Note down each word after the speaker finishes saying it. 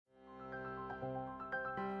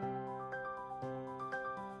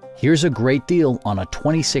Here's a great deal on a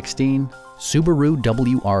 2016 Subaru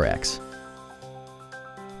WRX.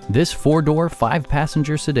 This four-door,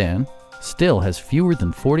 five-passenger sedan still has fewer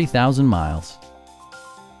than 40,000 miles.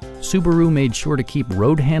 Subaru made sure to keep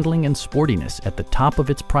road handling and sportiness at the top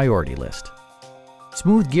of its priority list.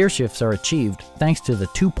 Smooth gear shifts are achieved thanks to the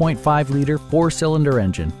 2.5-liter four-cylinder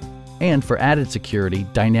engine, and for added security,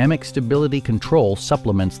 dynamic stability control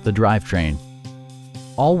supplements the drivetrain.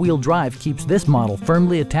 All-wheel drive keeps this model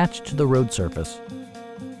firmly attached to the road surface.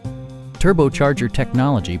 Turbocharger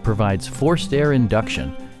technology provides forced air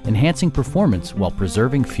induction, enhancing performance while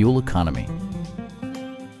preserving fuel economy.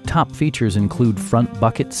 Top features include front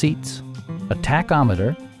bucket seats, a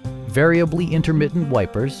tachometer, variably intermittent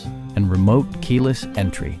wipers, and remote keyless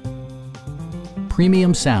entry.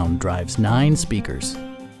 Premium sound drives 9 speakers,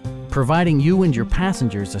 providing you and your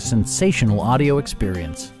passengers a sensational audio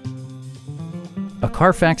experience. A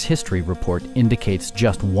Carfax history report indicates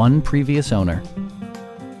just one previous owner.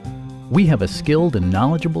 We have a skilled and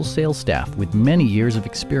knowledgeable sales staff with many years of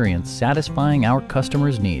experience satisfying our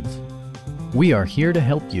customers' needs. We are here to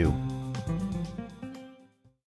help you.